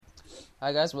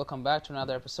Hi guys, welcome back to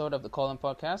another episode of the Column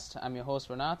Podcast. I'm your host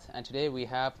Renath, and today we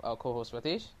have our co-host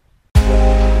Ratish.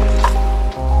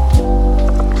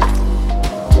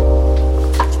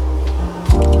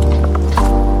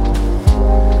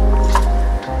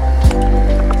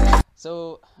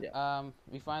 So,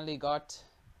 we finally got,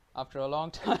 after a long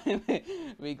time,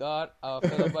 we got our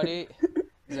fellow buddy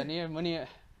Zanir Munir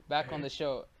back on the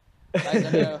show. Hi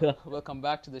Zanir, welcome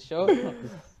back to the show.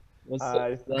 What's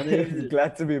Hi, up, Sunny?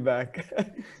 glad to be back.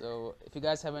 So, if you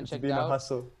guys haven't It's checked been a out,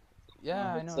 hustle.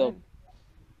 yeah, I know, What's right? up?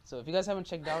 So if you guys haven't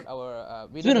checked out our,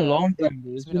 we It's did been a a, long time,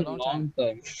 bro. it's It's been a been a long time. long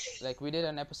time. Like we did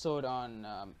an episode on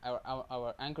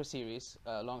our anchor series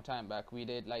a long time back. We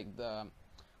did like the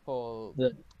whole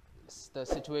The, the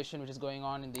situation which is going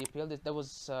on in the EPL. That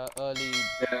was early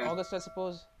August, I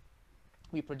suppose.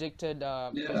 We predicted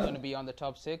it was going to be on the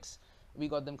top six. We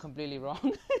got them completely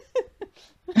wrong.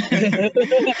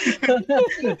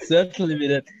 certainly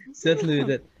with it. Certainly with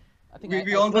it. I think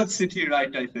We all got City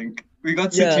right, I think. We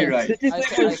got Yeah, City right. City I was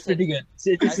said- pretty good. I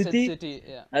said City City,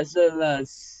 yeah. as well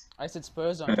as I said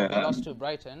Spurs until they lost to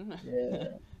Brighton. yeah.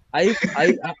 I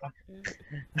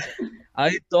I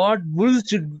thought Wolves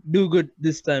should do good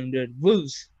this time, dude.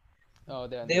 Wolves. Oh,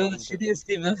 They were the didn't do. shittiest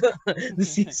team ever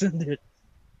this season, dude.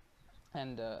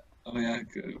 And Oh yeah,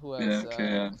 good. who Yeah, else? okay,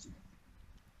 yeah.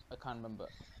 I can't remember.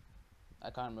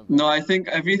 No, I think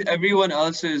everyone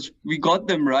else we got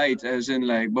them right, as in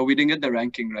like, but we didn't get the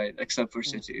ranking right, except for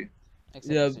City.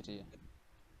 Except Yeah. for City.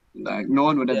 Like no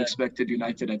one would have Yeah. expected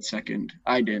United at second.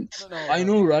 I didn't. No, I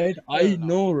know, right? I no.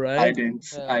 know, I right? didn't.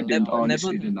 Yeah, I didn't. never-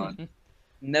 Honestly, never- did not.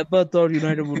 Never thought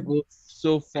United would go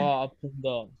so far up in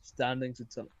the standings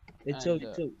itself. It's And,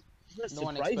 it's no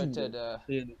one surprising, expected though,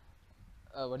 really.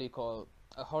 what do you call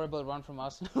a horrible run from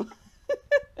Arsenal.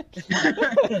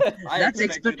 That's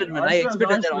expected, man. I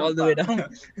expected that all the way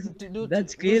down.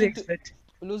 That's clearly expected.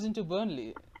 Losing to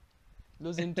Burnley,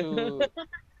 losing to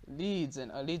Leeds,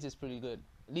 and Leeds is pretty good.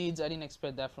 Leeds, I didn't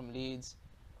expect that from Leeds.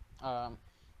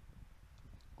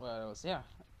 What else? Yeah,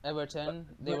 Everton.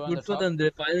 They were on the Good for top. them. They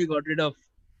finally got rid of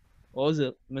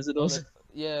Ozil, Mesut All Ozil.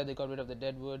 Yeah, they got rid of the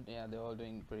Deadwood. Yeah, they're all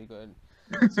doing pretty good.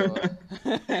 So,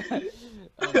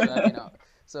 I'm so happy now.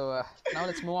 So now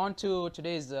let's move on to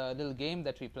today's little game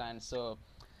that we planned. So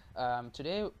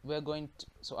today we're going to,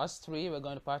 so us three, we're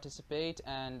going to participate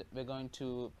and we're going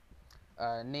to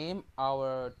name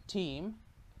our team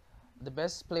the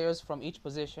best players from each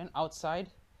position outside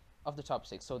of the top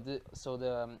six. So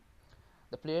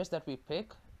the players that we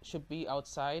pick should be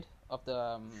outside of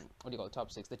the what do you call it, top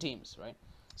six, the teams, right?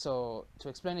 So to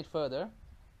explain it further,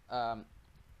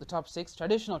 the top six,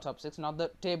 traditional top six, not the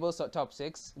tables or top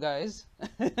six, guys.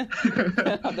 Not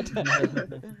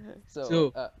the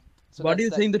So, so What do you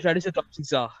that's think the traditional top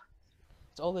six are?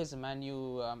 It's always Man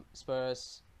U,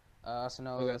 Spurs,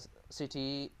 Arsenal, Okay.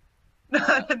 City.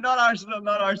 Not Arsenal.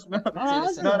 Not Arsenal.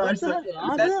 Listen, Not what Arsenal. the-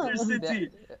 Leicester Arsenal. City.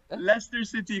 Leicester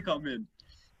City come in.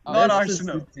 Oh, Not Leicester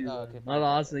Arsenal. City, Oh, okay, Not fine.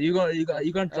 Arsenal.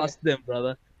 You can't trust them,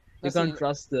 brother. You Let's can't see.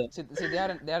 trust them. See, they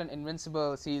had an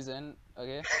invincible season.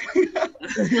 Okay.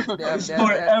 They have-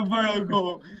 Forever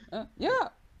ago. yeah. Yeah.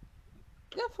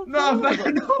 No, forever ago.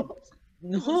 no.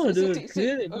 No, dude, City,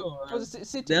 clearly oh, no. oh,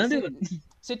 City, They aren't City, even.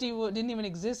 City didn't even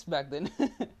exist back then.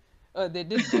 They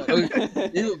did.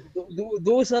 But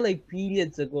Those are like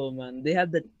periods ago, man. They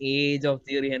had that age of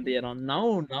Thierry Henry around.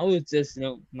 Now it's just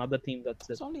another team that's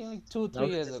it. it's only like 2-3 Now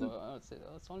years it's- ago. I would say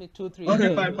it's only 2-3. Okay,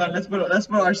 years. fine. Let's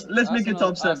make it Arsenal-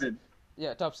 top seven.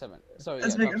 Yeah, top seven. Sorry,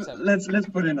 Let's yeah, make top seven. let's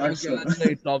put in Okay, Arsenal. let's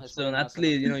say top Let's put seven. in At Arsenal.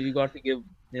 least you got to give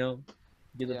the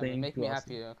Yeah, thing. make to me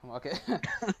Arsenal. happy. Come on, okay.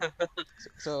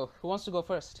 So, who wants to go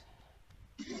first?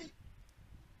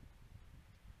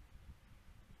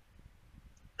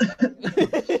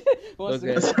 Who wants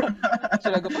to Okay. go first?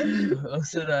 Should I go first?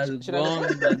 Also, I'll Should I go go on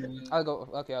first? then. I'll go.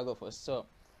 Okay, I'll go first. So,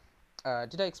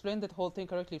 did I explain that whole thing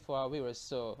correctly for our viewers?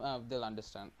 So they'll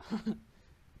understand.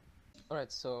 All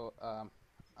right. So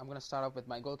I'm gonna start off with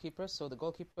my goalkeeper. So the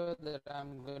goalkeeper that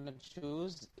I'm gonna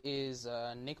choose is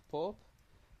Nick Pope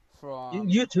from.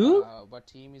 You too? What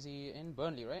team is he in?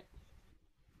 Burnley, right?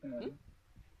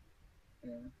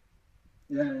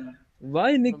 Yeah.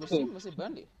 Why Nick From which team Pope? was it?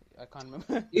 Burnley. I can't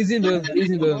remember. He's in Burnley.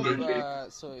 He's in Pope, Burnley.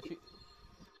 so if you,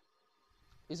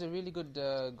 he's a really good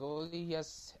goalie.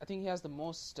 I think he has the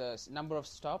most number of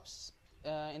stops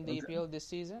in the Okay. EPL this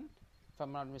season, if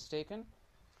I'm not mistaken.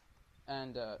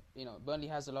 And Burnley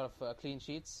has a lot of clean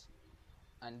sheets,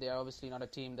 and they are obviously not a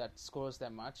team that scores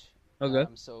that much. Okay.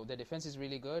 So their defense is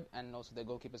really good, and also their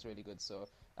goalkeeper is really good. So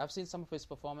I've seen some of his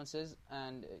performances,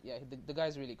 and the guy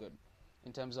is really good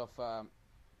in terms of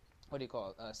what do you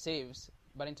call saves,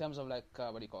 but in terms of like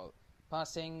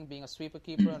Passing, being a sweeper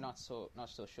keeper, not so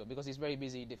sure because he's very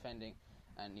busy defending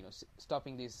and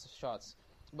stopping these shots.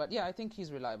 But yeah, I think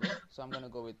he's reliable, so I'm gonna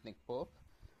go with Nick Pope.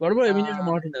 What about Emiliano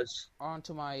Martinez? On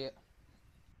to my.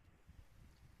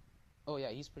 Oh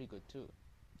yeah, he's pretty good too.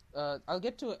 I'll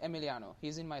get to Emiliano.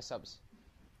 He's in my subs.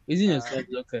 He's in your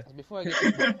subs, okay. Before I get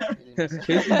to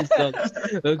he's in his subs.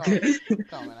 Okay.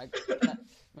 Come on,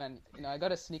 man. I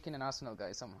gotta sneak in an Arsenal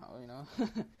guy somehow.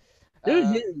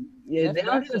 Dude, they're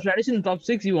not in the traditional top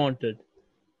 6 you wanted.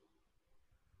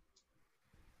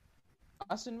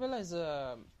 Aston Villa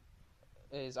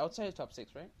is outside top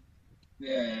 6, right?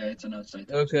 Yeah, it's an outside.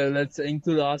 Okay, let's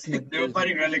include Arsenal. They were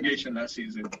fighting relegation last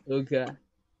season. Okay.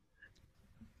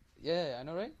 Yeah, I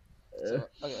know, right? So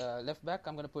left back,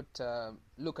 I'm gonna put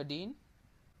Luca Dean.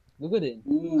 Luca Dean.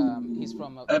 He's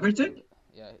from Everton.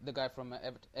 Yeah, the guy from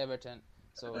Everton.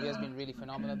 So he has been really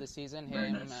phenomenal this season.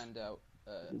 Him and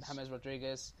James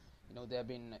Rodriguez, they have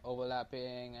been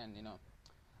overlapping, and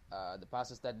the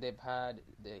passes that they've had,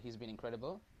 he's been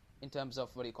incredible in terms of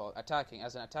attacking,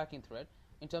 as an attacking threat.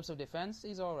 In terms of defense,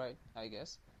 he's all right, I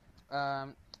guess.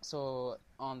 So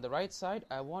on the right side,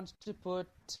 I want to put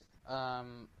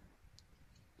Tariq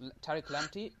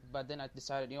Lamptey, but then I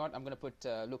decided, I'm going to put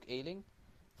Luke Ayling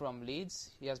from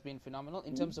Leeds. He has been phenomenal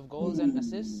in terms of goals and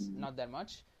assists, not that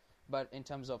much, but in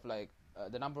terms of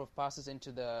the number of passes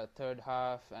into the third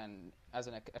half and as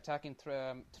an attacking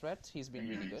threat, he's been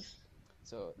really good.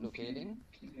 So Luke Ayling.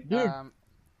 Dude,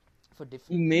 for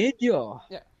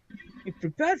you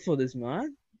prepared for this,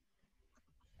 man.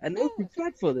 I never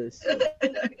prepared for this.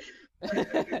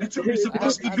 That's what we're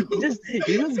supposed to do.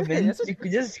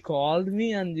 You just called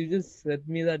me and you just said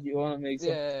me that you want to make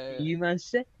some team and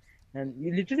shit, and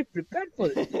you literally prepared for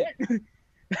this.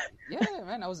 Yeah,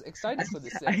 man, I was excited for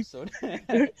this episode.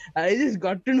 I just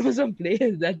got to know some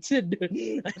players. That's it, dude.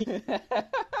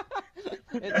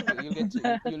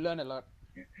 You learn a lot.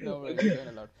 No, you learn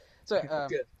a lot. So,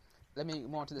 let me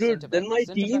move on to the dude,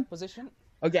 centre back position.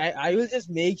 Okay, I will just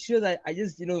make sure that I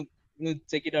just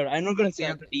check it out. I'm not gonna say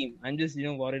out the team. I'm just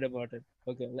worried about it.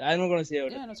 Okay, I'm not gonna say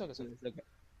out. Yeah, no, it's okay.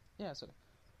 Yeah, it's okay.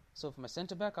 So for my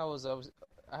centre back, I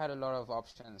had a lot of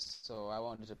options. So I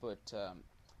wanted to put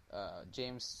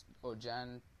James or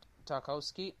Jan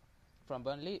Tarkowski from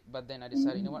Burnley, but then I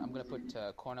decided, I'm gonna put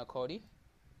Conor Cody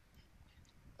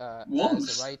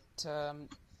as a right.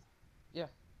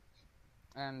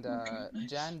 And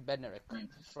Jan Bednarek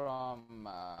from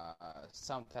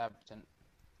Southampton.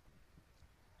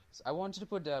 So I wanted to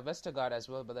put Vestergaard as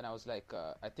well, but then I was like,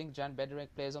 I think Jan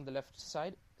Bednarek plays on the left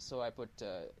side, so I put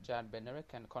Jan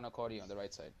Bednarek and Conor Cody on the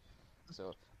right side.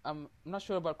 So I'm not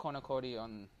sure about Conor Cody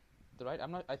on the right.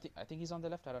 I think he's on the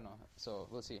left. I don't know. So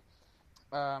we'll see.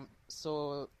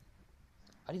 So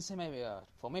I didn't say my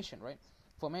formation, right?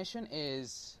 Formation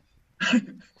is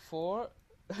 4.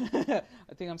 I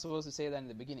think I'm supposed to say that in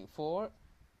the beginning. 4,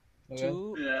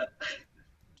 2,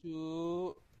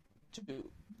 2,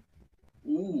 2.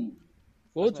 Ooh.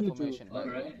 4, 2, 2. All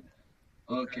right.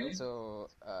 Okay. So,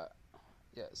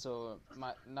 So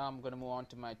now I'm gonna move on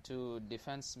to my 2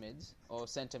 defense mids or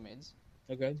center mids.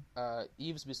 Okay.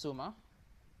 Yves Bissouma.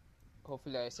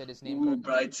 Hopefully I said his name correctly.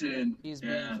 Brighton. He's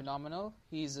been phenomenal.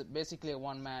 He's basically a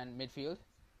one-man midfield.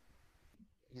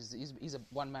 He's a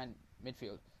one-man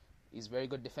midfield. He's very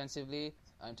good defensively.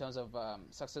 In terms of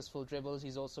successful dribbles,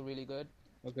 he's also really good.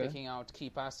 Okay. Picking out key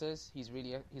passes, he's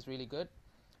really good.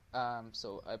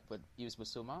 So I put Yves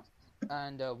Bissouma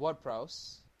and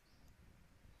Ward-Prowse.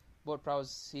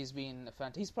 Ward-Prowse, he's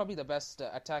probably the best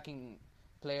attacking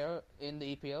player in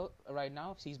the EPL right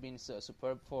now. He's been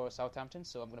superb for Southampton,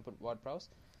 so I'm going to put Ward-Prowse.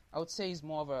 I would say he's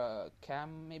more of a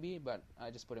cam maybe, but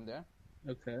I just put him there.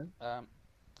 Okay.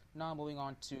 Now moving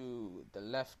on to the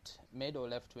left mid or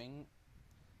left wing.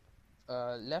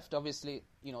 Left, obviously,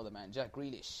 the man, Jack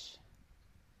Grealish.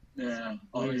 Yeah,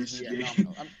 obviously.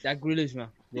 Jack Grealish, man.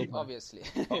 Obviously.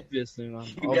 Obviously, man.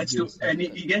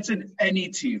 He gets in any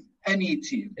team. Any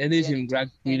team. Jack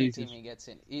Grealish. Any team he gets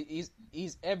in.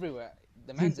 He's everywhere.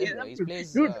 The man's everywhere. He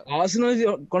plays. Dude, Arsenal is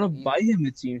gonna buy him,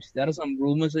 it seems. There are some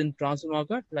rumors in transfer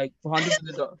market, like $400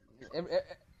 million.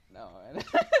 No,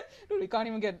 dude, we can't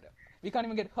even get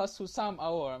Hussam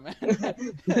Aouar, man.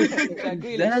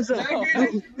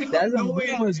 There's a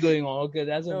rumors going on. Okay,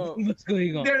 there's a rumors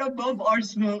going on. They're above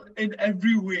Arsenal in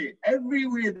every way. Every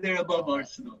way they're above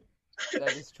Arsenal.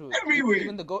 That is true. Every way.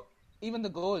 Even the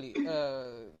goalie,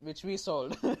 which we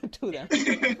sold to them.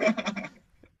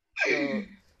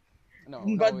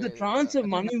 But the transfer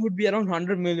money would be around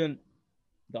 $100 million.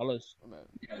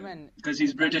 Because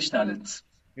he's British talent.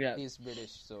 Yeah, he's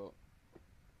British,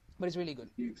 but he's really good.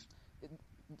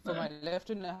 For my left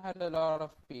wing, I had a lot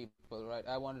of people. people, right?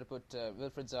 I wanted to put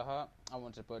Wilfried Zaha. I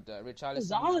wanted to put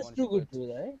Richarlison. Zaha is too good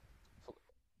too, right?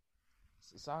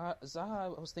 Zaha,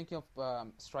 I was thinking of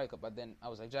striker, but then I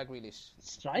was like Jack Grealish.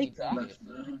 Striker.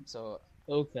 So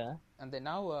okay. And then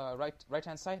now right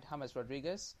hand side, James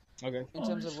Rodriguez. Okay. In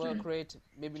terms of work rate,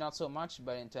 maybe not so much,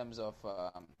 but in terms of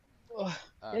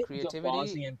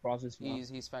creativity, and process,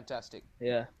 he's fantastic.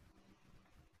 Yeah.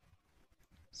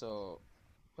 So,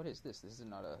 what is this? This is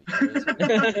not a.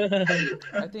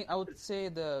 I think I would say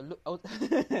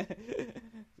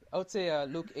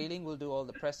Luke Ayling will do all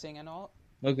the pressing and all.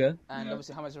 Okay. And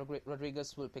obviously, James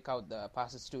Rodriguez will pick out the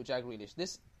passes to Jack Grealish.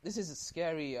 This is a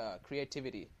scary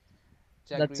creativity.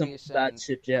 That's some bad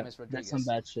shit, yeah. That's some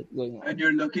bad shit going on. And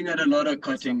you're looking at a lot of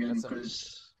cutting in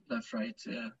because left, right,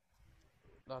 yeah.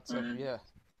 Lots of, yeah.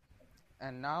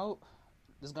 And now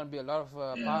there's going to be a lot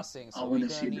of passing, so we're going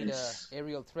to need an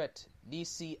aerial threat.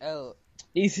 DCL,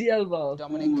 ball.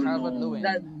 Dominic Calvert-Lewin.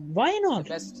 Why not?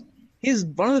 He's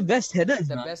one of the best headers.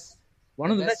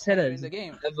 One of the best headers in the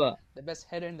game. Ever. The best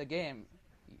header in the game.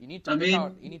 You need to pick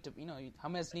out. You need to,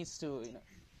 James needs to,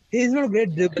 He's not a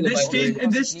great dribbler. In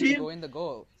this team, go in the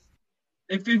goal.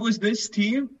 If it was this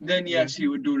team, then yes, he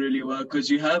would do really well because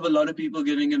you have a lot of people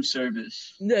giving him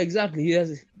service. Yeah, exactly. He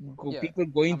has people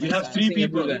going to. You have three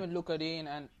people. Even Luke Adin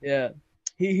and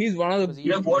he's one of the.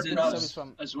 You have Ward-Prowse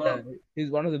as well. Yeah, he's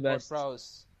one of the best.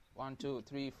 Ward-Prowse, 1, 2,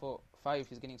 3, 4, 5.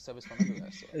 He's getting service from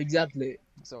everywhere. So. Exactly.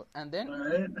 So and then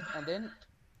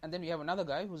we have another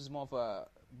guy who's more of a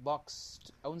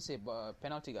boxed. I wouldn't say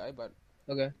penalty guy, but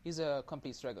he's a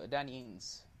complete striker. Danny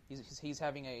Ings. He's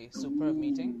having a superb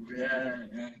meeting. Yeah.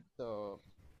 So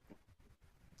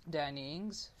Danny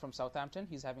Ings from Southampton,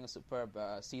 he's having a superb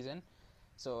season.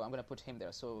 So I'm gonna put him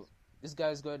there. So this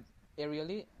guy is good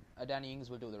aerially. Danny Ings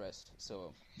will do the rest.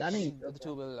 So the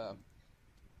two will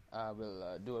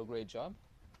do a great job.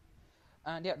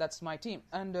 And yeah, that's my team.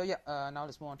 And now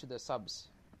let's move on to the subs.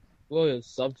 Oh, your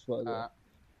subs for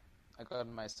I got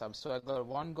my subs. So I got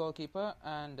 1 goalkeeper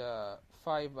and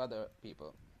 5 other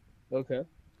people. Okay.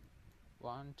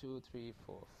 1, 2, 3,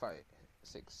 4, 5,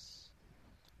 6.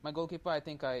 My goalkeeper, I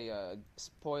think I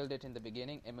spoiled it in the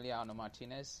beginning. Emiliano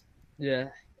Martinez. Yeah.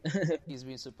 He's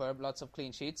been superb. Lots of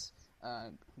clean sheets.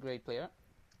 Great player.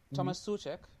 Thomas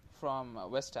Souček from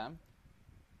West Ham.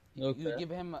 You give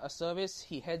him a service,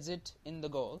 he heads it in the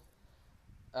goal.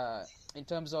 In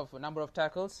terms of number of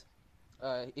tackles,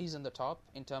 he's in the top.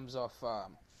 In terms of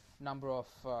number of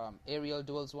aerial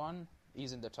duels won,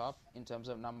 he's in the top. In terms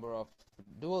of number of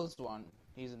duels won,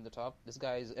 he's in the top. This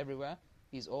guy is everywhere.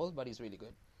 He's old, but he's really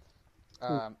good.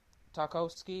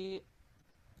 Tarkowski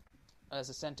as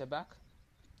a centre back,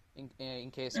 in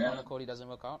case Conor Cody doesn't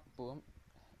work out. Boom,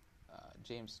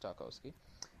 James Tarkowski.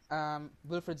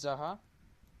 Wilfried Zaha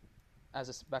as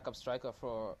a backup striker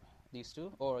for these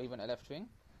two, or even a left wing.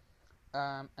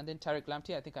 And then Tariq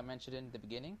Lamptey, I think I mentioned in the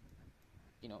beginning.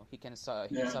 He can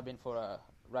sub in for a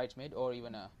right mid or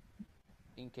even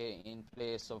in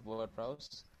place of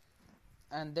Ward-Prowse.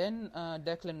 And then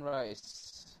Declan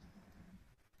Rice.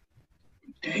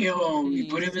 Damn, you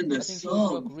put him in the sub. I think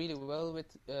he worked really well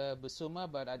with Bissouma,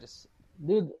 but I just...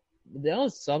 Dude, they are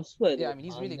subs, but... Yeah, I mean,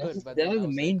 he's really good, but... They are the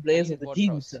main players of the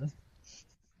team, sir.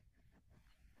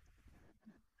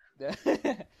 That's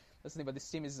the thing, but this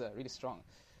team is really strong.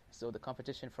 So the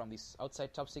competition from these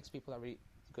outside top 6 people are really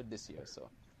good this year. So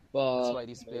that's why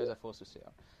these players are forced to stay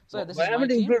out. So this is my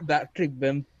team. Good Patrick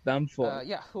Bamford.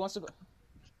 Who wants to go?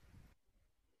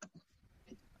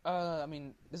 I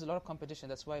mean, there's a lot of competition.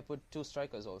 That's why I put 2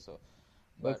 strikers also.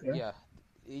 But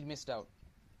he missed out.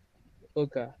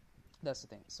 Okay. That's the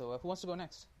thing. So who wants to go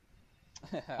next?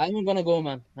 I'm not gonna go,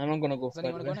 man. I'm not gonna go. Zani,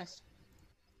 you wanna go next?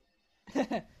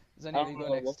 Zani, will you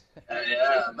go next?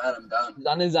 Yeah, man, I'm down.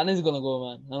 Zani's gonna go,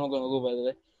 man. I'm not gonna go, by the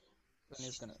way.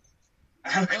 Zani's gonna.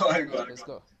 I'll go. Let's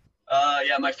go.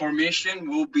 My formation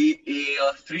will be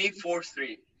a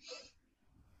 3-4-3.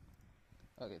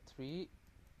 Okay,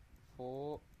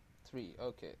 3-4-3.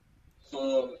 Okay.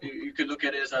 So you could look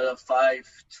at it as a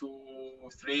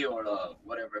 5-2-3 or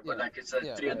whatever, but it's a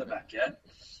 3 at the back, yeah?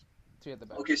 3 at the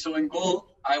back. Okay, so in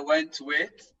goal, I went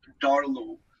with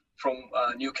Darlow from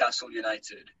Newcastle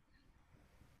United.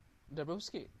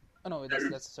 Dabrowski? Oh, no,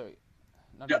 that's sorry.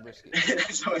 Not Dabrowski.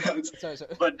 Sorry.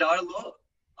 But Darlow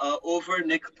over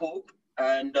Nick Pope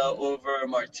and over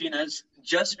Martinez,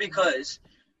 just because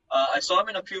I saw him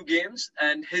in a few games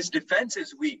and his defense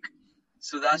is weak.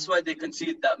 So that's why they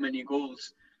concede that many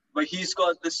goals. But he's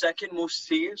got the second most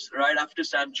saves right after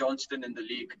Sam Johnston in the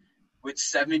league with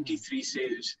 73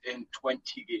 saves in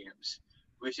 20 games,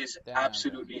 which is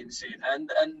absolutely insane. And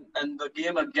the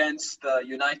game against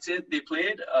United they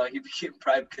played, he became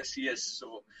Prime Casillas.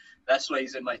 So That's why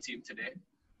he's in my team today.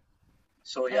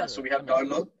 So yeah, so we have that makes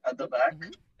sense. Darlow at the back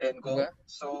in goal. Okay.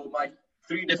 So my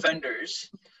three defenders,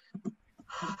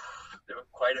 there were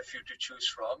quite a few to choose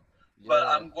from, but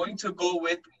Yeah. I'm going to go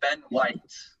with Ben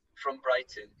White from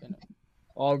Brighton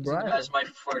All right. as my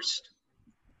first.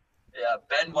 Yeah,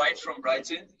 Ben White from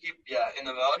Brighton.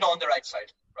 On the right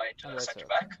side, right, On the right centre side.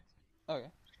 back.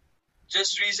 Okay.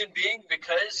 Just reason being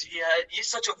because he's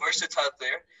such a versatile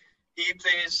player.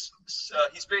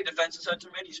 He's played defensive centre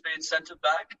mid, he's played centre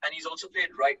back, and he's also played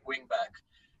right wing back.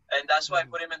 And that's why I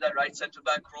put him in that right centre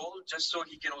back role, just so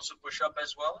he can also push up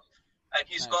as well. And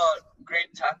he's Nice. got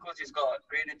great tackles, he's got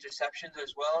great interceptions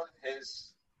as well.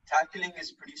 His tackling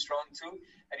is pretty strong too,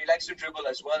 and he likes to dribble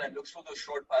as well and looks for those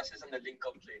short passes and the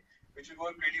link-up play, which would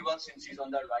work really well since he's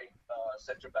on that right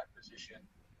centre back position.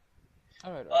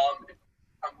 All right.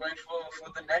 I'm going for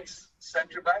the next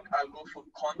centre back. I'll go for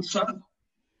Konsa.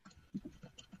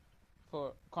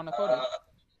 For Conor Cody.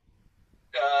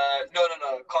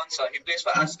 No, Konsa. He plays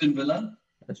for Aston Villa.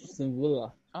 Aston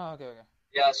Villa. Oh, okay.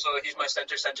 Yeah, so he's my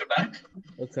centre back.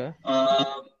 Okay.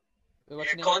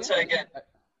 What's the name Konsa again.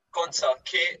 Konsa,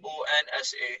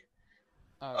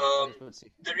 Konsa. Let's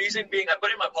see. The reason being, I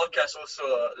put in my podcast also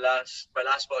my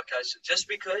last podcast, just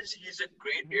because he's a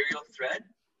great aerial threat.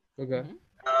 Okay.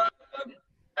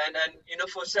 And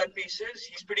for set pieces,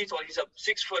 he's pretty tall. He's up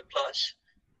 6 foot plus.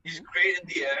 He's great in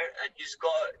the air, and he's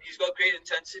got great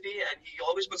intensity, and he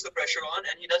always puts the pressure on,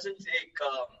 and he doesn't take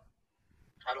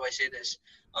how do I say this?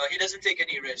 He doesn't take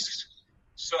any risks.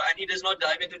 So, and he does not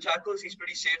dive into tackles. He's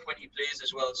pretty safe when he plays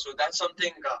as well. So that's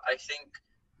something I think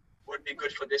would be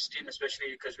good for this team,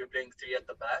 especially because we're playing three at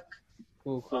the back.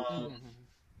 Cool.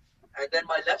 And then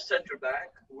my left centre back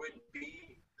would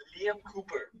be Liam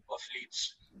Cooper of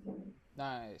Leeds.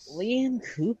 Nice. Liam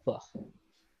Cooper.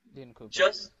 Liam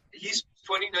Cooper. He's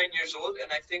 29 years old,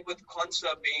 and I think with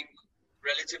Konsa being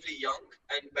relatively young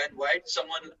and Ben White,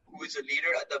 someone who is a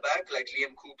leader at the back like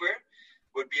Liam Cooper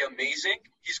would be amazing.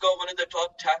 He's got one of the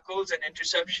top tackles and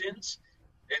interceptions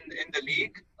in the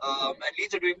league, and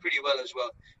Leeds are doing pretty well as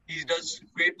well. He does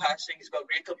great passing. He's got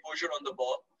great composure on the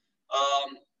ball.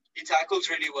 He tackles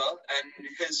really well, and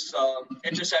his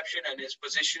interception and his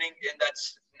positioning in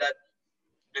that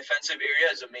defensive area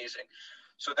is amazing.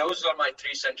 So those are my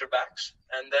three centre backs,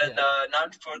 and then now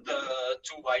for the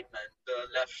two wide men,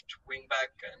 the left wing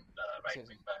back and right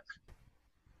wing back.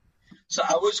 So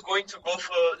I was going to go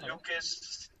for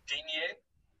Lucas Digne,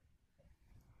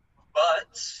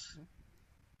 but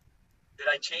did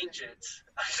I change it?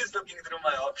 I was just looking through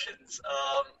my options.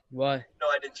 Why? No,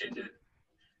 I didn't change it.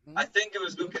 I think it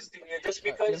was Lucas Digne, just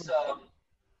because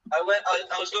I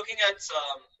was looking at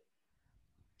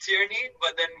Tierney,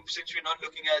 but then since we're not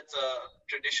looking at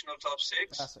traditional top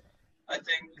six, I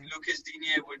think Lucas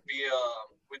Digne would be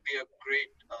a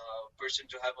great person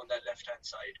to have on that left hand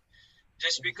side.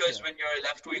 Just because when you're a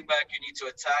left wing back, you need to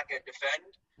attack and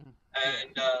defend,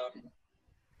 and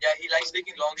he likes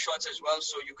taking long shots as well.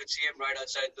 So you could see him right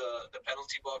outside the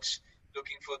penalty box,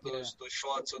 looking for those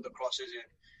shots or the crosses in.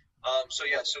 So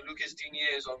Lucas Digne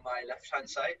is on my left hand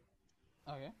side.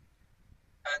 Okay.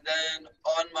 And then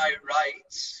on my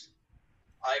right,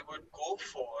 I would go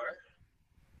for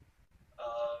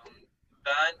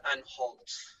Van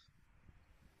Aanholt.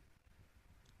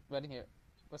 Right in here.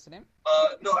 What's the name?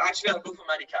 No, actually, I'll go for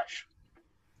Matty Cash.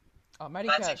 Oh, Matty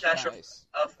Cash nice.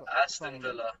 of Aston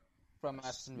Villa. From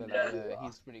Aston Villa, yeah,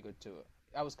 he's pretty good too.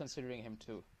 I was considering him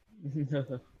too.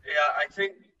 Yeah, I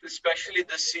think especially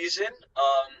this season,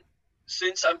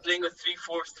 since I'm playing a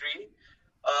 3-4-3,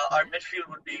 our midfield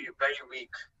would be very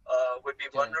weak, would be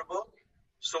vulnerable.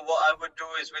 So what I would do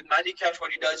is with Matty Cash,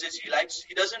 what he does is he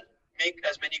doesn't make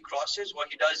as many crosses. What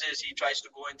he does is he tries to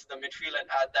go into the midfield and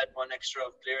add that one extra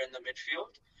player in the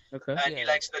midfield. Okay. And he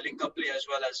likes the link-up play as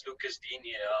well as Lucas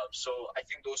Digne. So I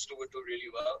think those two would do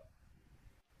really well.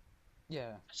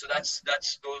 Yeah. So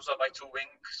those are my two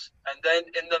wings. And then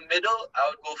in the middle, I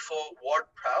would go for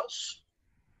Ward-Prowse.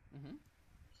 Mm-hmm.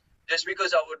 Just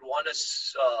because I would want a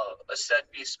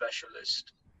set-piece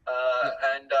specialist.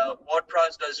 And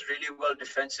Ward-Prowse does really well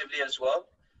defensively as well.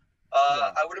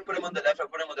 I wouldn't put him on the left, I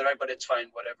put him on the right, but it's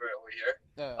fine, whatever over here.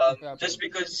 Just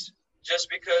because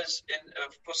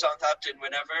for Southampton,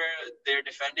 whenever they're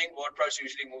defending, Ward-Prowse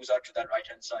usually moves out to that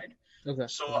right-hand side. Okay.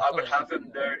 So I would have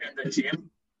him there in the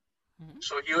team. Mm-hmm.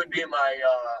 So he would be my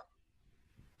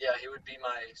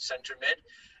center mid.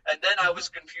 And then I was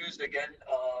confused again.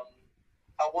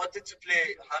 I wanted to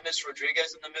play James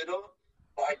Rodriguez in the middle,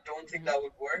 but I don't think that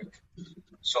would work.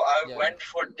 So I went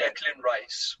for Declan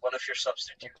Rice, one of your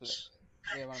substitutes.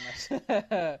 Yeah,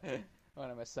 one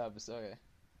of my subs. Okay.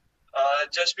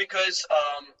 Just because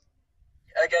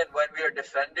again, when we are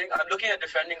defending, I'm looking at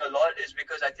defending a lot is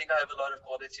because I think I have a lot of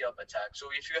quality up attack. So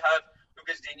if you have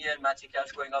Lucas Digne and Matty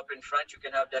Cash going up in front, you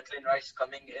can have Declan Rice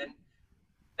coming in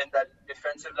that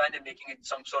defensive line and making it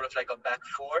some sort of like a back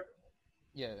four.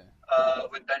 Yeah.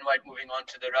 With Ben White moving on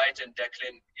to the right and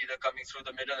Declan either coming through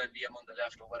the middle and Liam on the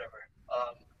left or whatever.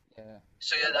 Yeah.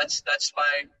 So yeah, that's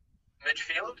my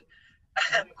midfield.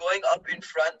 And going up in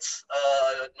front,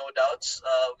 no doubts,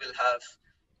 we'll have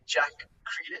Jack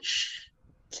Grealish.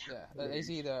 Yeah. Is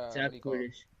he the what Jack do you call it?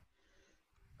 Grealish.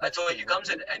 I told you he comes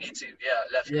in any team. Yeah,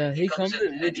 left. Yeah, he comes in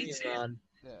any with you, team. man.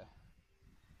 Yeah.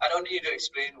 I don't need to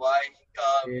explain why.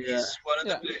 Yeah. He's one of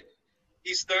the. Yeah.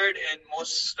 He's third in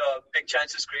most big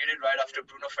chances created, right after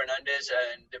Bruno Fernandes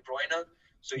and De Bruyne.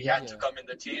 So he had to come in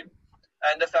the team,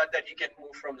 and the fact that he can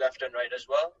move from left and right as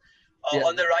well.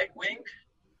 On the right wing,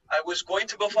 I was going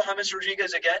to go for James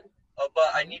Rodriguez again, but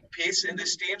I need pace in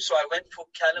this team, so I went for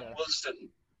Callum Wilson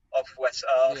of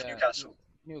Newcastle.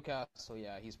 Newcastle,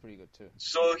 yeah, he's pretty good too.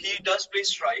 So he does play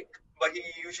strike, but he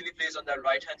usually plays on the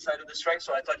right-hand side of the strike,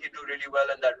 so I thought he'd do really well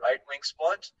in that right wing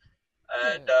spot.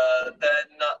 And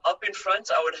then up in front,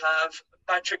 I would have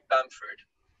Patrick Bamford.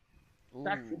 Ooh.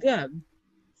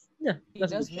 Yeah, He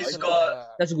that's a does good miss choice. a lot of,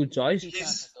 That's a good choice. key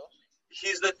chances, though.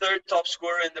 He's the third top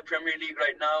scorer in the Premier League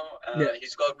right now.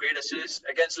 He's got great assists.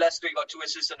 Against Leicester, he got 2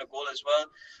 assists and a goal as well.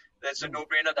 That's a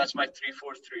no-brainer. That's my 3-4-3.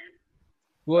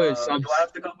 Boy, Do I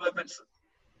have to come up with...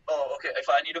 Oh, okay. If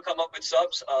I need to come up with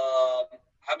subs,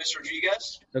 James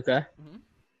Rodriguez. okay.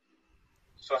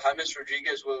 So James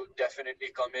Rodriguez will definitely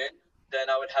come in. Then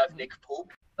I would have Nick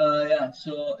Pope.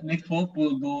 So Nick Pope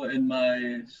will go in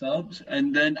my subs.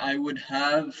 And then I would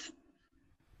have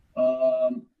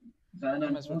Van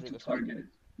James Rodriguez. target.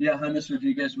 Yeah, James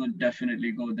Rodriguez would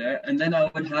definitely go there. And then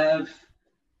I would have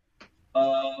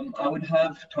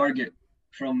Target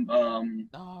from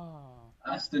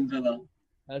Aston Villa.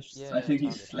 Yeah, I think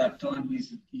he's Target. slept on.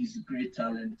 He's a great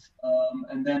talent.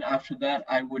 And then after that,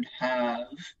 I would have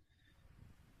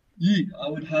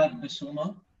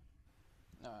Bissouma.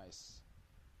 Nice.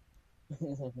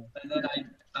 And then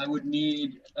I would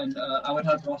need I would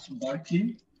have Ross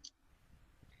Barkley.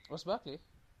 Ross Barkley?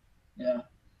 Yeah,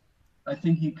 I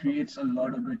think he creates a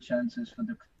lot of good chances for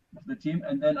the team.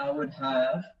 And then I would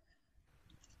have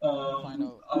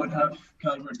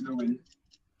Calvert-Lewin.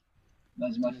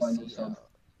 That's my final sub.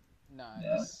 Nice.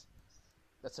 Yeah.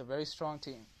 That's a very strong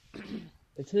team.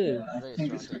 It is. Yeah, I Very think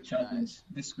strong this could team. challenge. Nice.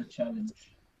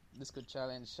 This could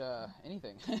challenge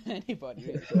anything, anybody.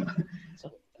 Really.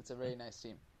 It's a very nice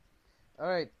team. All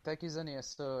right, thank you, Zania.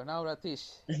 So now,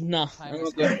 Ratish. No, Time I'm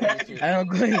is not going. coming to you. I'm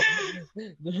not going.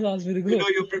 Don't ask me to go.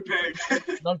 you're prepared.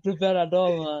 Not prepared at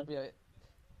all, man.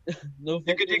 Yeah, No.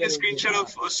 You could take a screenshot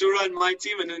of Osura and my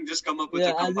team and then just come up with a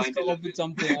Yeah, I'll combined just come up 11. with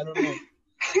something. I don't know.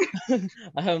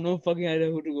 I have no fucking idea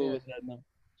who to go Yeah. with right now.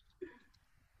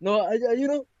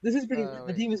 No, this is pretty. The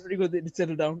wait. team is pretty good. They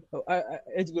settled down.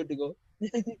 It's good to go.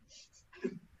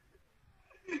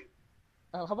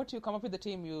 how about you come up with the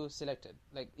team you selected?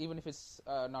 Like, even if it's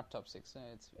not top 6,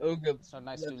 Okay. it's not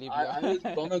nice to leave I you. was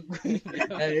gonna.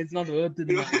 It's not worth it,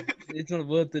 man. It's not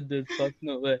worth it, dude. Fuck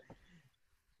no way.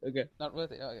 Okay. Not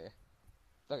worth it. Okay.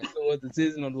 Okay. It's not worth it.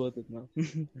 It's not worth it now.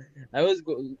 I was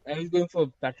going for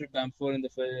Patrick Bamford in the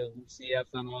CF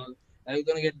and all. I was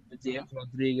gonna get James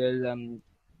Rodriguez and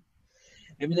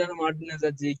Emiliano Martinez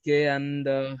at GK and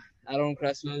Aaron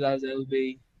Cresswell as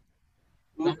LB.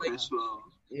 Cresswell.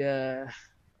 Yeah.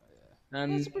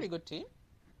 And That's a pretty good team.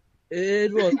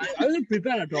 it was. I wasn't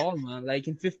prepared at all, man. Like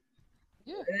in fifth.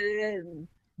 Yeah.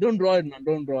 Don't draw it, man.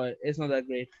 Don't draw it. It's not that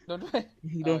great. Don't worry.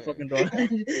 You don't fucking draw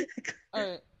it.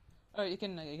 Alright. Alright, you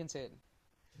can say it.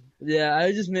 Yeah,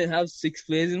 I just may have 6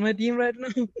 players in my team right now.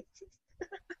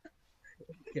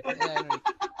 Yeah, I know.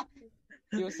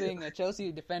 He was saying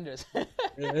Chelsea defenders.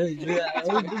 Yeah, I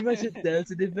was pretty much at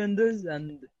Chelsea defenders,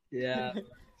 and yeah,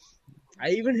 I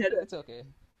even had. It's okay.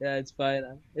 Yeah, it's fine.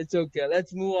 It's okay.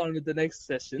 Let's move on with the next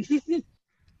session.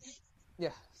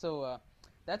 Yeah, so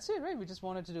that's it, right? We just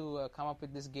wanted to come up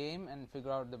with this game and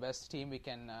figure out the best team we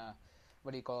can,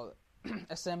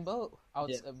 assemble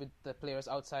with the players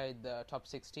outside the top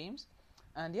 6 teams.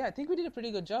 And yeah, I think we did a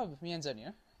pretty good job, me and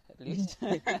Zania, at least.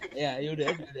 Yeah, you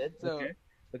did. So,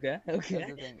 Okay. that's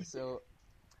the thing.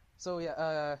 So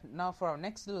yeah, now for our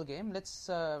next little game, let's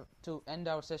to end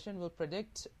our session, we'll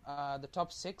predict the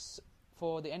top 6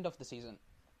 for the end of the season.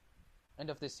 End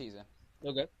of this season.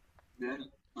 Okay. Yeah,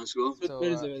 let's go. So,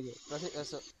 Where is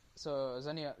it? so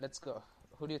Zania, let's go.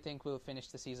 Who do you think will finish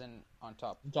the season on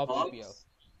top? Top EPL.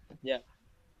 Yeah.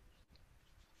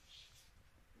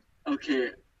 Okay,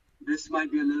 this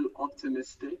might be a little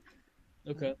optimistic,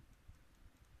 Okay.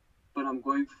 but I'm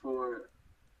going for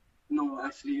No,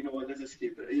 actually, you know what? Let's just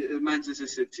keep it. Manchester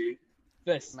City.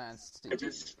 West. Man I City.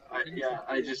 just,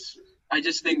 I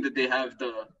just think that they have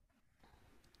the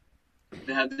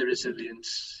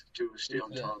resilience to stay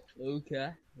on Okay. top.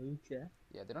 Okay.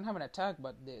 Yeah, they don't have an attack,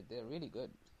 but they're really good.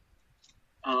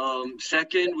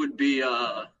 Second would be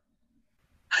what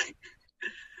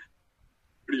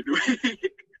are you doing?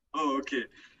 Oh, okay.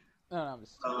 No, I'm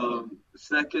just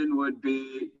Second would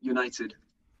be United.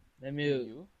 Let me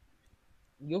you.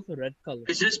 go for red color.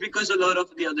 It's just because a lot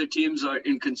of the other teams are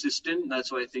inconsistent. That's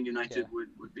why I think United Okay.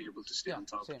 would be able to stay Yeah, on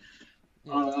top. same.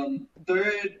 Yeah,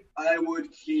 Third, I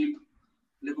would keep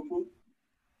Liverpool,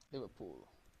 Liverpool.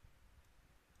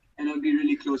 and it'll be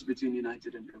really close between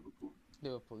United and Liverpool.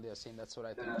 Liverpool, yeah, same. That's what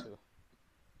I think Yeah. too.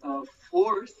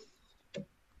 Fourth,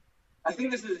 I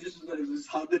think this is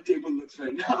how the table looks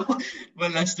right now.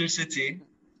 But Leicester City,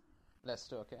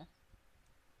 Leicester, okay.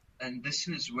 and this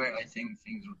is where I think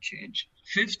things will change.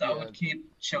 Fifth, I Yeah. would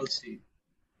keep Chelsea.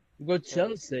 You got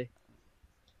Chelsea.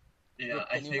 Yeah, With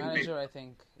I the new think manager, I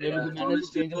think. Maybe Yeah, the manager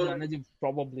honestly, changes manager.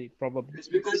 Probably. it's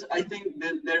because I think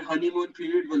their honeymoon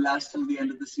period will last till the end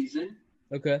of the season.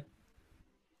 Okay.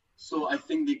 So I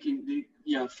think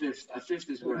fifth. Fifth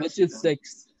is where I Which see is them.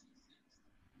 sixth?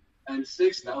 And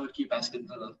sixth, I would keep Aston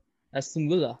Villa. Aston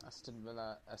Villa. Aston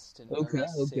Villa, Okay, Villa,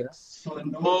 okay. 6. So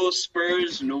no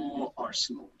Spurs, no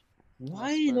Arsenal.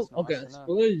 Why Spurs, no? no Okay, Arsenal.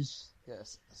 Spurs.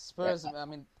 Yes, Spurs. I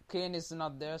mean, Kane is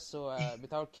not there, so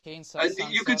without Kane, I Son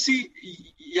think you could sucks. see,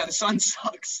 Son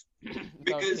sucks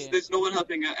because Kane. there's no one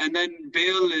helping her. And then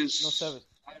Bale is. No service.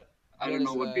 I don't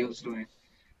know what Bale's doing.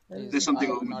 He's There's something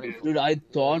wrong not with in Bale. Dude, I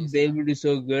thought he's Bale not. would be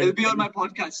so good. He'll be on my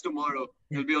podcast tomorrow.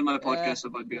 He'll be on my podcast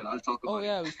about Bale. I'll talk about Oh it.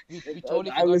 yeah, we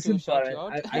totally I forgot to listened for shout it. you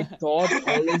out. I thought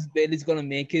always Bale is gonna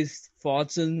make his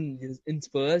fortune in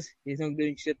Spurs. He's not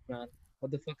doing shit, man.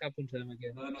 What the fuck happened to him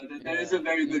again? No, there is a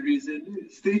very good reason.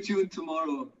 Stay tuned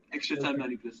tomorrow. Extra time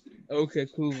 90+3. Okay,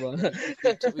 cool, bro.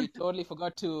 We totally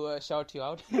forgot to shout you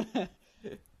out. We'll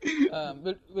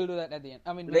do that at the end.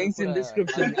 I mean, Links we'll in put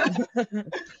description.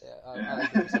 I'll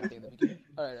do something at the beginning.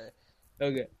 All right.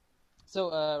 Okay, So,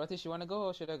 Ratish, you wanna go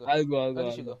or should I go? I'll go.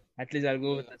 Ratish, you go. At least I'll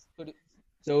go with this. Could you-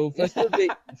 So first will be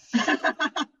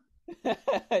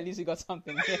At least you got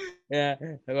something. yeah,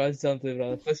 I got something,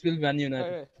 bro. First will Man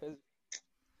United. Alright.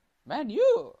 Man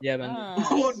U. Yeah, Man U.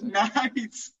 Oh, Nice.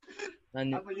 nice. Man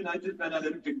U. I'm a United fan. I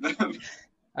didn't pick them.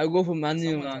 I'll go for Man U,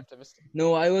 Someone's man. optimistic.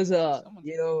 No, I was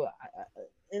Someone's-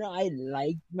 I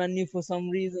liked Man U for some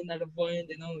reason at a point.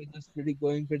 It was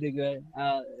going pretty good.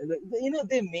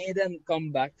 They made a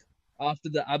comeback after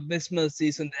the abysmal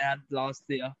season they had last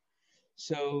year.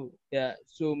 So yeah,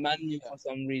 so Man U for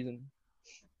some reason.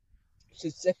 So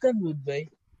second would be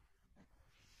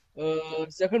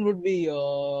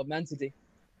Man City.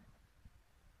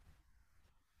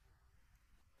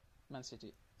 Man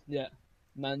City. Yeah,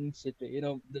 Man City.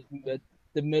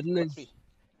 The middle is Three.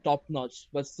 top notch,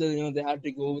 but still, they had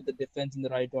to go with the defense in the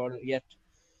right order yet.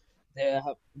 They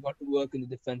have got to work in the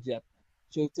defense yet.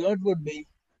 So third would be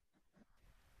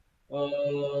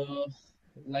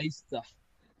Leicester.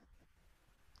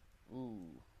 Ooh.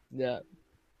 Yeah.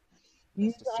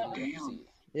 Leicester Yeah, City. FC.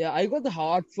 yeah, I got the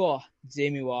heart for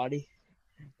Jamie Vardy.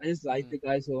 I just like the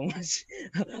guy so much.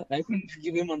 I couldn't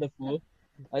give him on the floor.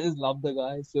 I just love the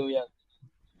guy. So yeah,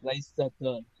 Leicester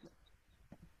third.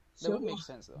 That would make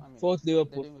sense though. I mean, Fourth they're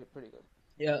Liverpool. doing pretty good.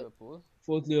 Yeah, Liverpool.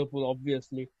 fourth Liverpool,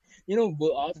 obviously.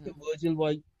 After Virgil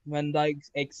van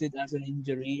Dijk's exit as an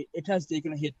injury, it has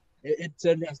taken a hit. It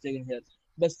certainly has taken a hit.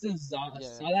 But still, Salah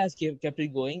has kept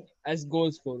it going as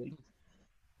goal scoring.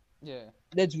 Yeah.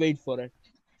 Let's wait for it.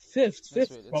 Fifth, wait,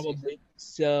 let's probably.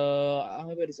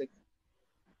 So, wait a sec.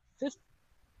 Fifth,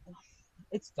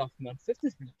 it's tough, man. Fifth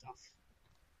is pretty tough.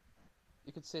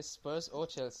 You could say Spurs or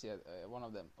Chelsea, one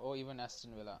of them, or even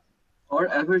Aston Villa. Or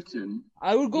Everton.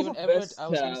 I would go Even for Everett, I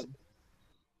was gonna say Ham.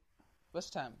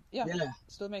 West Ham. Yeah.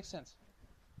 Still makes sense.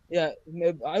 Yeah,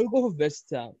 I would go for West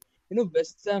Ham.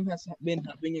 West Ham has been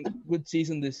having a good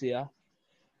season this year.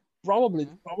 Probably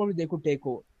they could take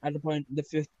over at the point the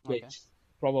fifth place. Okay.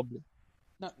 Probably.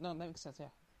 No, that makes sense. Yeah,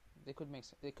 they could make.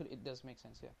 It does make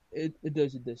sense. Yeah, It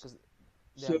does. because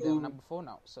they're So number 4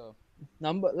 now. So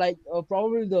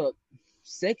probably the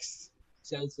sixth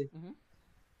Chelsea.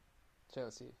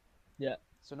 Chelsea. Yeah.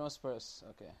 So no Spurs.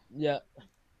 Okay. Yeah.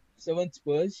 Seventh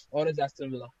Spurs or is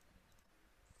Aston Villa.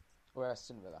 Or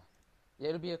Aston Villa. Yeah,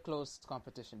 it'll be a close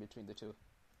competition between the two.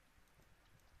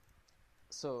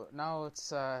 So now it's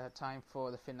time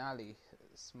for the finale.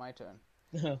 It's my turn.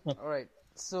 All right.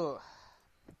 So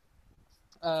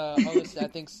obviously, I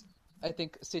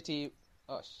think City.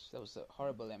 Oh, that was a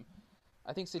horrible M.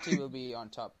 I think City will be on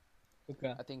top.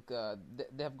 Okay. I think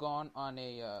they have gone on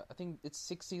I think it's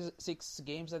six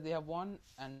games that they have won,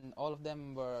 and all of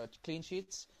them were clean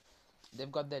sheets.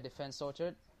 They've got their defense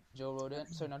sorted. Joe Roden,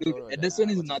 sorry, not Joe Dude, Roden. Edison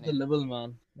is What's his another name? level,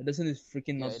 man. Edison is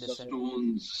freaking Yeah, not Edison.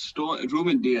 level.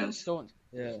 Ruben Diaz. Stones.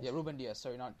 Yeah. Yeah, Ruben Diaz.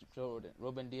 Sorry, not Joe Roden.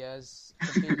 Ruben Diaz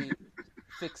completely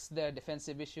fixed their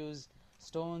defensive issues.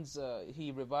 Stones,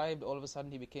 he revived. All of a sudden,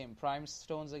 he became prime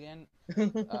Stones again.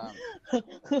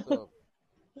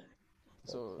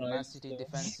 So Prime Man City Stones.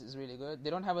 defense is really good. They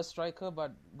don't have a striker,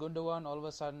 but Gundogan all of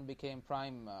a sudden became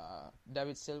prime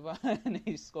David Silva, and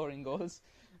he's scoring goals.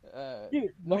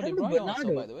 Dude, No, what De happened to Bruyne also,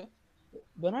 Bernardo? by the way.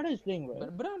 Bernardo is playing well.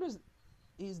 But Bernardo's,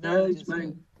 he's Yeah, there. he's He's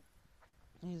fine.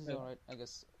 He's alright, I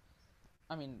guess.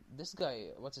 I mean, this guy,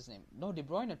 what's his name? No, De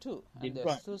Bruyne too, De and they're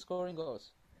Bruyne. still scoring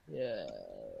goals. Yeah.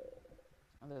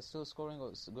 And they're still scoring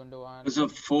goals. Gundogan. There's a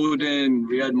Foden,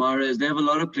 Riyad Mahrez. They have a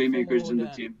lot of playmakers in the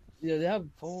Foden. team. Yeah, they have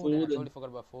Foden. I Foden. totally forgot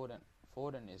about Foden.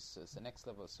 Foden is the next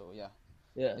level. So yeah,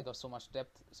 Yeah. they got so much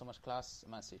depth, so much class.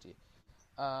 Man City.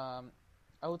 I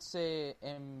would say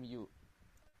MU,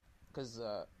 because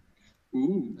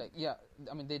Ooh. like yeah,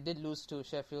 I mean they did lose to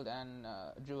Sheffield and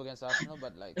drew against Arsenal,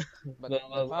 but Well,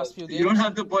 the past few games, You don't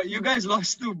have the point. You guys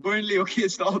lost to Burnley. Okay,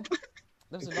 stop. that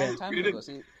was a Okay. long time We ago. didn't-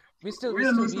 See, we still We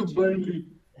didn't lose to beat you. Burnley.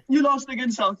 You lost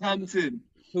against Southampton.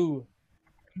 Who?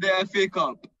 The FA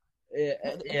Cup. Yeah.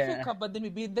 No, the FA Yeah. Cup, but then we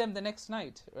beat them the next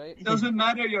night, right? It doesn't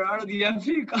matter. You're out of the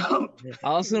FA Cup.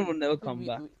 Arsenal will never We- come we-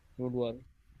 back. we- Don't worry.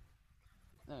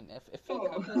 No, FA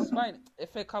Cup is fine.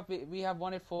 FA Cup, we have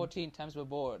won it 14 times. We're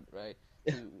bored, right?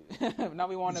 Now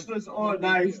we want to. Oh,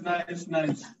 nice.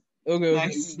 Okay.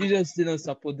 Nice. You just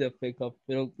support the FA Cup.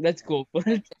 Let's go for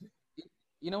it.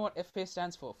 You know what FA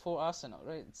stands for? For Arsenal,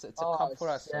 right? It's a cup for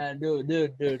us. Yeah,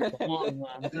 dude. Come on,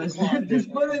 man. Just Come on,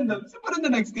 dude. put in the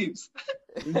next teams.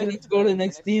 Let's go to the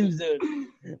next teams, dude.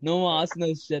 No more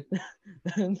Arsenal shit.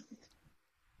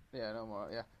 Yeah, no more.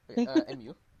 Yeah. Okay,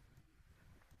 MU.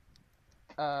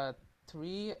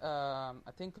 3. I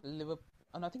think Liverpool.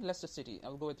 No, I think Leicester City.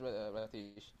 I'll go with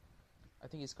Ratish. I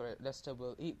think he's correct. Leicester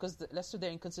will, because Leicester, they're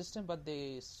inconsistent, but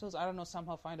they still, I don't know,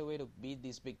 somehow find a way to beat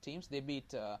these big teams. They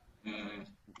beat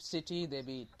City. They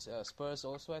beat Spurs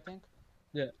also, I think.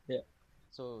 Yeah.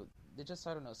 So they just,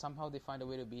 I don't know, somehow they find a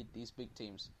way to beat these big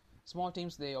teams. Small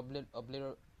teams, they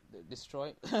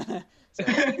destroy. So,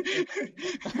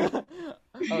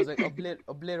 I was like,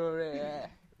 obliterate.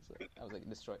 So, I was like,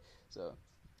 destroy. So,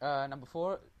 number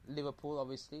 4, Liverpool,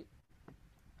 obviously.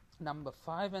 Number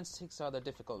 5 and 6 are the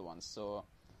difficult ones. So,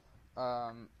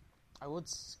 I would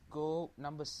go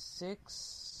number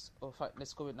 6 or 5.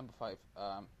 Let's go with number 5.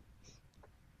 I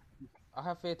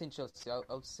have faith in Chelsea.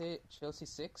 I'll say Chelsea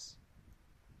 6.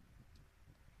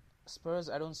 Spurs,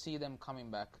 I don't see them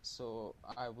coming back, so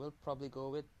I will probably go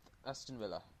with Aston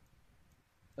Villa.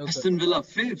 Okay. Aston Villa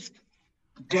 5th.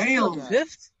 Damn. Yeah.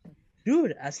 5th?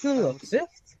 Dude, Aston Villa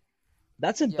 5th?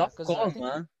 That's a Yeah, tough 'cause call, I think-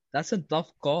 man. That's a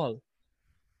tough call.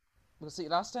 Because see,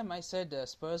 last time I said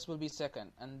Spurs will be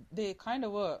second, and they kind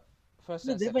of were first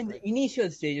No, and they were second, in the right? initial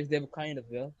stages, they were kind of,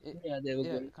 It- yeah, they were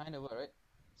Yeah, good. kind of were, right?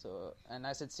 So, and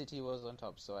I said City was on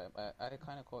top, so I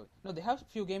kind of called. No, they have a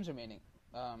few games remaining,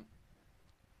 and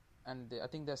I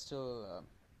think they're still.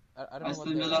 I don't know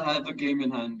Aston what Villa have a game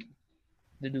in hand.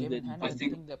 They do. game They in do. hand. I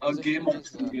think their a game or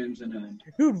position 2 games in hand.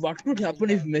 Dude, what would happen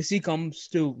if Messi comes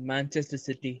to Manchester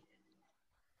City?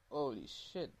 Holy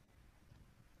shit!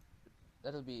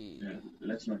 That'll be. Yeah,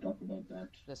 let's not talk about that.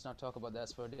 Let's not talk about that.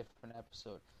 That's for a different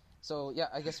episode. So yeah,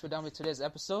 I guess we're done with today's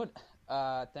episode.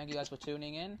 Thank you guys for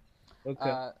tuning in.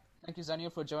 Okay. Thank you,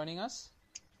 Zanir, for joining us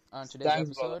on today's Thanks,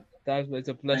 episode. bro. It's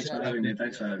a Thanks pleasure. for having me.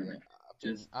 Thanks for having me.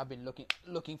 I've been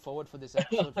looking forward for this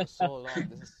episode for so long.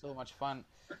 This is so much fun.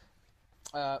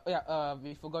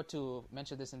 We forgot to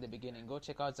mention this in the beginning. Go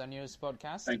check out Zanir's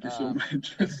podcast. Thank you so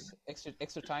much.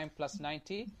 extra time plus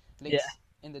 90 links Yeah.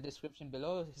 in the description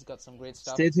below. He's got some great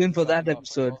stuff. Stay tuned for that coming up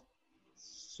episode. as well.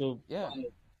 So, Yeah.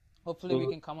 Hopefully we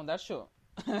can come on that show.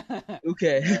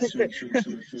 okay. Sure. Sure.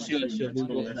 Let's We'll go.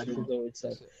 go. Let's That go. should go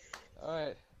itself. All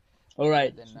right.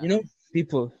 Alright. Then,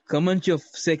 People, comment your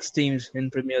 6 teams in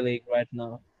Premier League right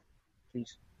now.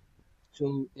 Please.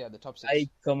 So, Yeah, the top 6. like,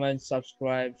 comment,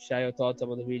 subscribe, share your thoughts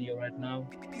about the video right now.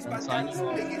 And signing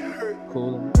off.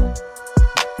 Cool.